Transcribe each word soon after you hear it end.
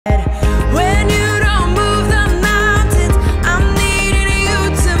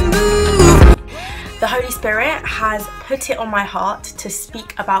Spirit has put it on my heart to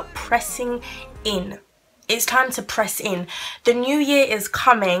speak about pressing in. It's time to press in. The new year is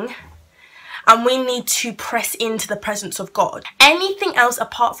coming and we need to press into the presence of God. Anything else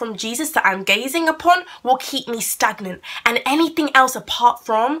apart from Jesus that I'm gazing upon will keep me stagnant. And anything else apart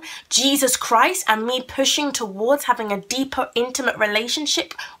from Jesus Christ and me pushing towards having a deeper, intimate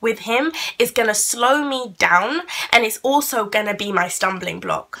relationship with Him is going to slow me down, and it's also going to be my stumbling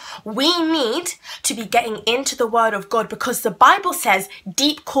block. We need to be getting into the Word of God, because the Bible says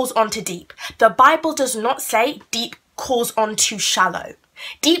deep calls onto deep. The Bible does not say deep calls onto shallow.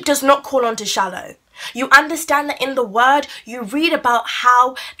 Deep does not call onto shallow. You understand that in the Word, you read about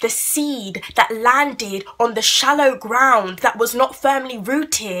how the seed that landed on the shallow ground that was not firmly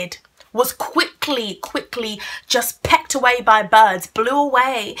rooted was quickly just pecked away by birds, blew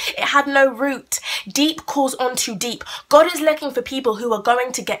away. It had no root. Deep calls onto deep. God is looking for people who are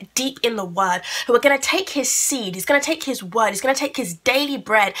going to get deep in the Word, who are going to take His seed, He's going to take His Word, He's going to take His daily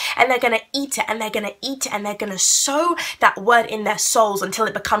bread, and they're going to eat it, and they're going to eat it, and they're going to sow that Word in their souls until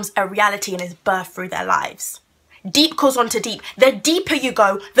it becomes a reality and is birthed through their lives. Deep calls onto deep. The deeper you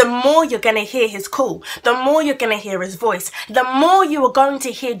go, the more you're going to hear His call. The more you're going to hear His voice. The more you are going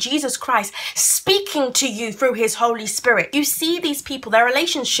to hear Jesus Christ speaking to you through His Holy Spirit. You see these people, their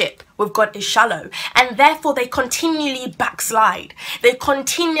relationship with God is shallow, and therefore they continually backslide. They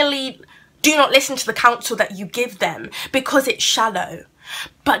continually do not listen to the counsel that you give them because it's shallow.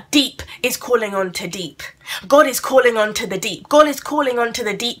 But deep is calling on to deep. God is calling on to the deep. God is calling on to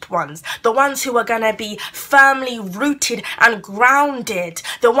the deep ones. The ones who are going to be firmly rooted and grounded.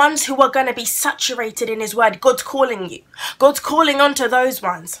 The ones who are going to be saturated in His Word. God's calling you. God's calling on to those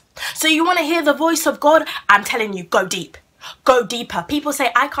ones. So you want to hear the voice of God? I'm telling you, go deep. Go deeper. People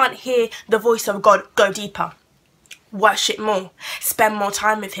say, I can't hear the voice of God. Go deeper. Worship more. Spend more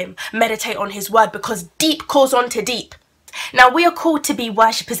time with Him. Meditate on His Word, because deep calls on to deep. Now, we are called to be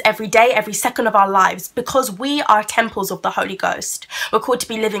worshippers every day, every second of our lives, because we are temples of the Holy Ghost. We're called to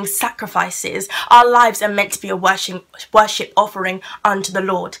be living sacrifices. Our lives are meant to be a worship offering unto the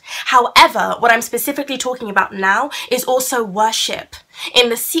Lord. However, what I'm specifically talking about now is also worship in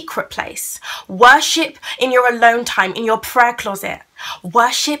the secret place. Worship in your alone time, in your prayer closet.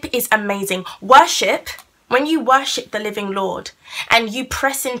 Worship is amazing. Worship, when you worship the living Lord and you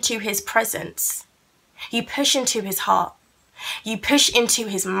press into His presence, you push into His heart. You push into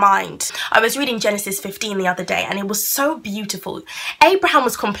His mind. I was reading Genesis 15 the other day, and it was so beautiful. Abraham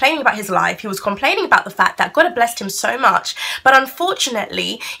was complaining about his life. He was complaining about the fact that God had blessed him so much, but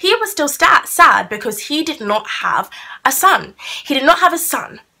unfortunately he was still sad because he did not have a son. He did not have a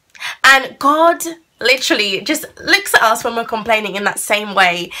son. And God literally just looks at us when we're complaining in that same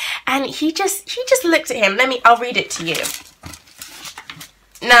way, and he just looked at him. I'll read it to you.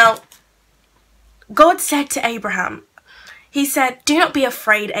 Now, God said to Abraham, He said, "Do not be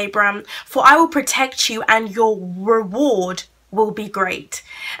afraid, Abraham, for I will protect you and your reward will be great."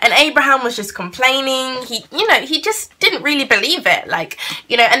 And Abraham was just complaining. He just didn't really believe it.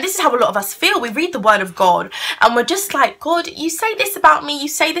 And this is how a lot of us feel. We read the Word of God and we're just like, God, you say this about me, you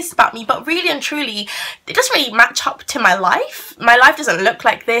say this about me, but really and truly, it doesn't really match up to my life. My life doesn't look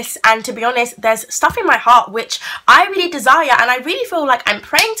like this. And to be honest, there's stuff in my heart which I really desire, and I really feel like I'm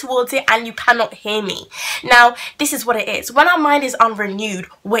praying towards it and you cannot hear me. Now, this is what it is. When our mind is unrenewed,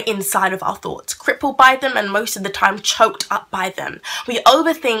 we're inside of our thoughts, crippled by them, and most of the time choked up by them. We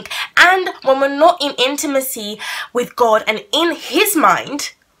overthink, and when we're not in intimacy with God and in His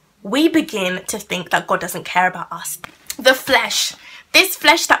mind, we begin to think that God doesn't care about us. The flesh, this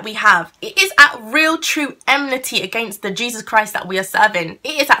flesh that we have, it is at real true enmity against the Jesus Christ that we are serving.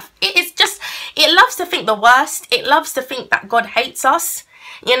 It loves to think the worst. It loves to think that God hates us.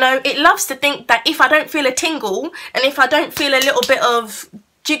 It loves to think that if I don't feel a tingle and if I don't feel a little bit of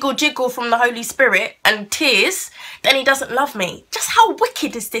jiggle from the Holy Spirit and tears, then He doesn't love me. Just how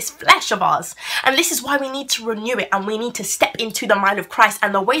wicked is this flesh of ours? And this is why we need to renew it, and we need to step into the mind of Christ,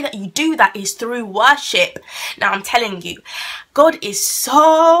 and the way that you do that is through worship. Now, I'm telling you, God is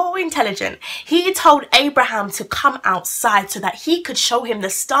so intelligent. He told Abraham to come outside so that He could show him the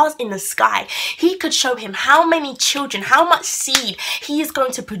stars in the sky. He could show him how many children, how much seed He is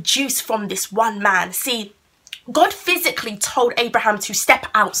going to produce from this one man. See, God physically told Abraham to step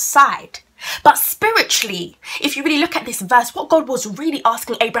outside. But spiritually, if you really look at this verse, what God was really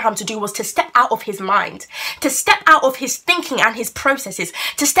asking Abraham to do was to step out of his mind, to step out of his thinking and his processes,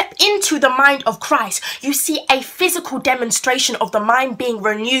 to step into the mind of Christ. You see a physical demonstration of the mind being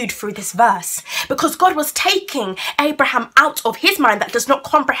renewed through this verse, because God was taking Abraham out of his mind that does not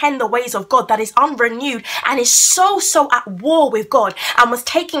comprehend the ways of God, that is unrenewed and is so at war with God, and was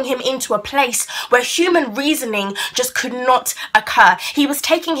taking him into a place where human reasoning just could not occur. He was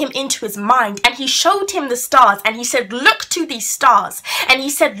taking him into his mind, and he showed him the stars, and he said, look to these stars, and he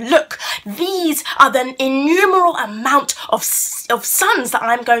said, look, these are the innumerable amount of sons that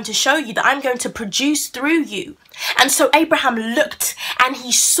I'm going to show you, that I'm going to produce through you. And so Abraham looked and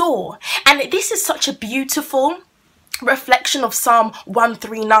he saw, and this is such a beautiful reflection of Psalm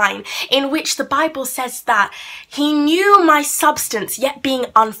 139, in which the Bible says that he knew my substance yet being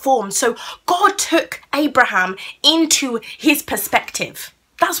unformed. So God took Abraham into his perspective.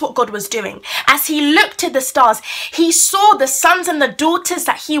 That's what God was doing. As he looked to the stars, he saw the sons and the daughters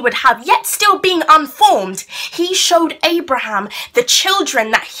that he would have, yet still being unformed. He showed Abraham the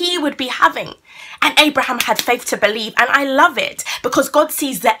children that he would be having. And Abraham had faith to believe. And I love it, because God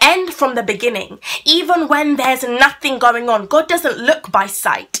sees the end from the beginning. Even when there's nothing going on, God doesn't look by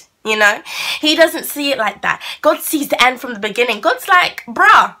sight, you know. He doesn't see it like that. God sees the end from the beginning. God's like,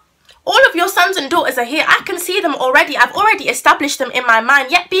 bruh, all of your sons and daughters are here. I can see them already. I've already established them in my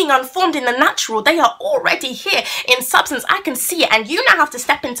mind, yet being unformed in the natural, they are already here in substance. I can see it, and you now have to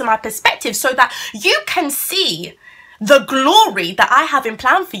step into my perspective so that you can see the glory that I have in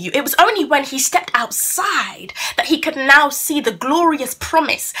plan for you. It was only when he stepped outside that he could now see the glorious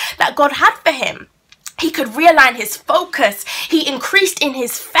promise that God had for him. He could realign his focus. He increased in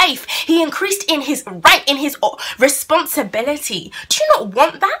his faith. He increased in his rank, in his responsibility. Do you not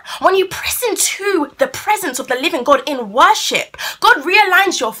want that? When you press into the presence of the living God in worship, God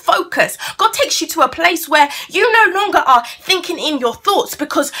realigns your focus. God takes you to a place where you no longer are thinking in your thoughts,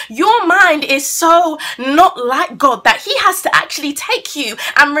 because your mind is so not like God that he has to actually take you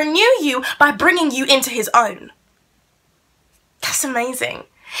and renew you by bringing you into his own. That's amazing.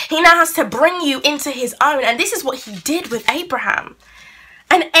 He now has to bring you into his own. And this is what he did with Abraham.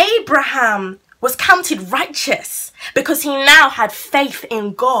 And Abraham was counted righteous because he now had faith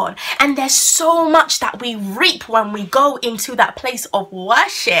in God. And there's so much that we reap when we go into that place of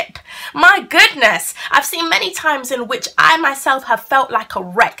worship. My goodness, I've seen many times in which I myself have felt like a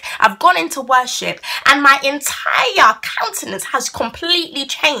wreck. I've gone into worship and my entire countenance has completely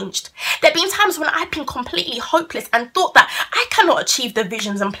changed. There have been times when I've been completely hopeless and thought that I cannot achieve the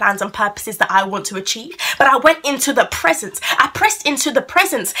visions and plans and purposes that I want to achieve. But I went into the presence. I pressed into the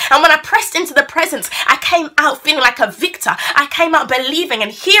presence. And when I pressed into the presence, I came out feeling like a victor. I came out believing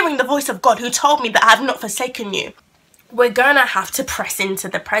and hearing the voice of God who told me that I have not forsaken you. We're gonna have to press into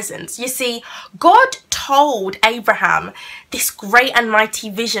the presence. You see, God told Abraham this great and mighty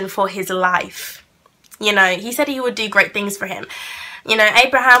vision for his life. You know, he said he would do great things for him. You know,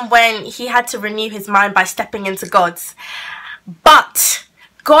 Abraham, when he had to renew his mind by stepping into God's. But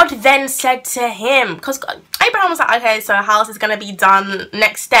God then said to him, because Abraham was like, okay, so how else is going to be done?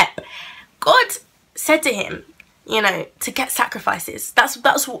 Next step. God said to him, you know, to get sacrifices. That's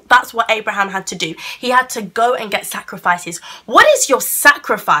what Abraham had to do. He had to go and get sacrifices. What is your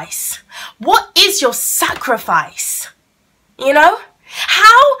sacrifice? What is your sacrifice? You know?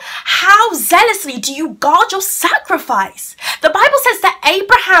 How zealously do you guard your sacrifice? The Bible says that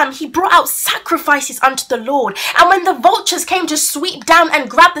Abraham, he brought out sacrifices unto the Lord. And when the vultures came to sweep down and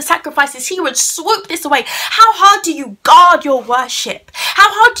grab the sacrifices, he would swoop this away. How hard do you guard your worship? How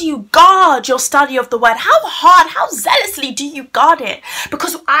hard do you guard your study of the word? How zealously do you guard it?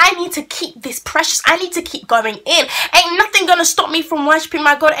 Because I need to keep this precious. I need to keep going in. Ain't nothing gonna stop me from worshiping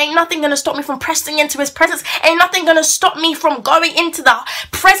my God. Ain't nothing gonna stop me from pressing into his presence. Ain't nothing gonna stop me from going into the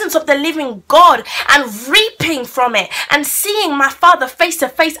presence of the living God and reaping from it and seeing my Father face to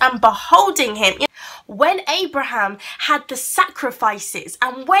face and beholding him. When Abraham had the sacrifices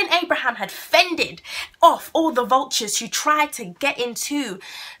and when Abraham had fended off all the vultures who tried to get into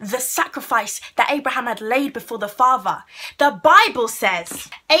the sacrifice that Abraham had laid before the Father, the Bible says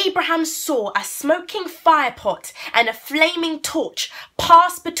Abraham saw a smoking fire pot and a flaming torch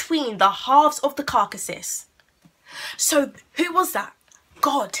pass between the halves of the carcasses. So who was that?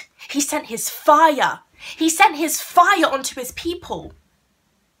 God. He sent his fire. He sent his fire onto his people.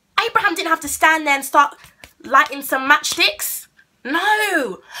 Abraham didn't have to stand there and start lighting some matchsticks.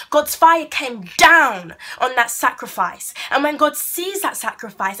 No, God's fire came down on that sacrifice. And when God sees that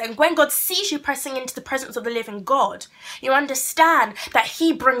sacrifice, and when God sees you pressing into the presence of the living God, you understand that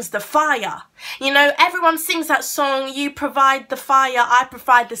he brings the fire. You know, everyone sings that song, you provide the fire, I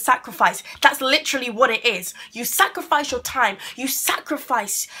provide the sacrifice. That's literally what it is. You sacrifice your time, you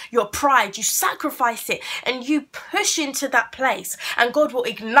sacrifice your pride, you sacrifice it, and you push into that place, and God will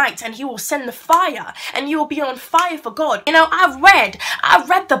ignite, and he will send the fire, and you will be on fire for God. You know, I read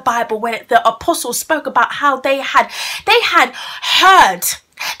the Bible where the apostles spoke about how they had heard,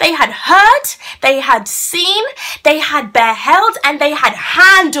 they had seen, they had beheld, and they had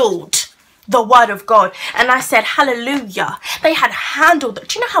handled the word of God. And I said, hallelujah. They had handled it.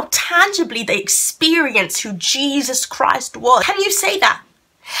 Do you know how tangibly they experienced who Jesus Christ was? Can you say that?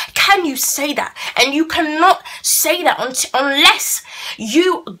 Can you say that? And you cannot say that unless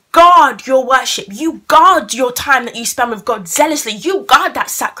you guard your worship, you guard your time that you spend with God zealously, you guard that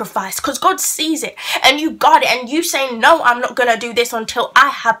sacrifice, because God sees it, and you guard it, and you say, no, I'm not going to do this until I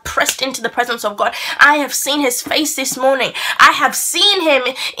have pressed into the presence of God. I have seen his face this morning. I have seen him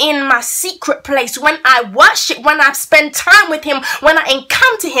in my secret place when I worship, when I spend time with him, when I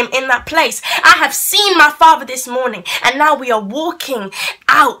encounter him in that place. I have seen my Father this morning, and now we are walking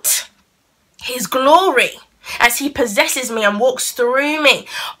out his glory as he possesses me and walks through me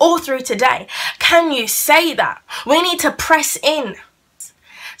all through today. Can you say that? We need to press in.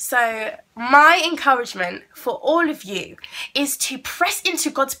 So my encouragement for all of you is to press into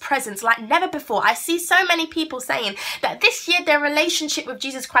God's presence like never before. I see so many people saying that this year their relationship with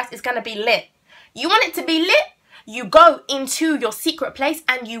Jesus Christ is going to be lit. You want it to be lit? You go into your secret place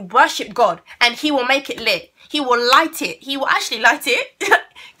and you worship God, and he will make it lit. He will light it. He will actually light it.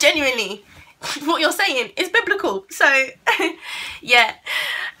 Genuinely. What you're saying is biblical. So yeah,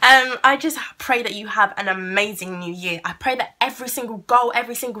 I just pray that you have an amazing new year. I pray that every single goal,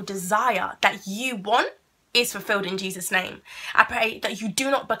 every single desire that you want is fulfilled in Jesus' name. I pray that you do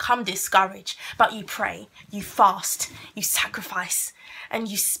not become discouraged, but you pray, you fast, you sacrifice, and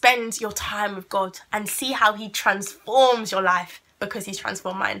you spend your time with God and see how he transforms your life, because he's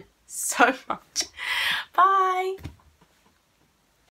transformed mine so much. Bye.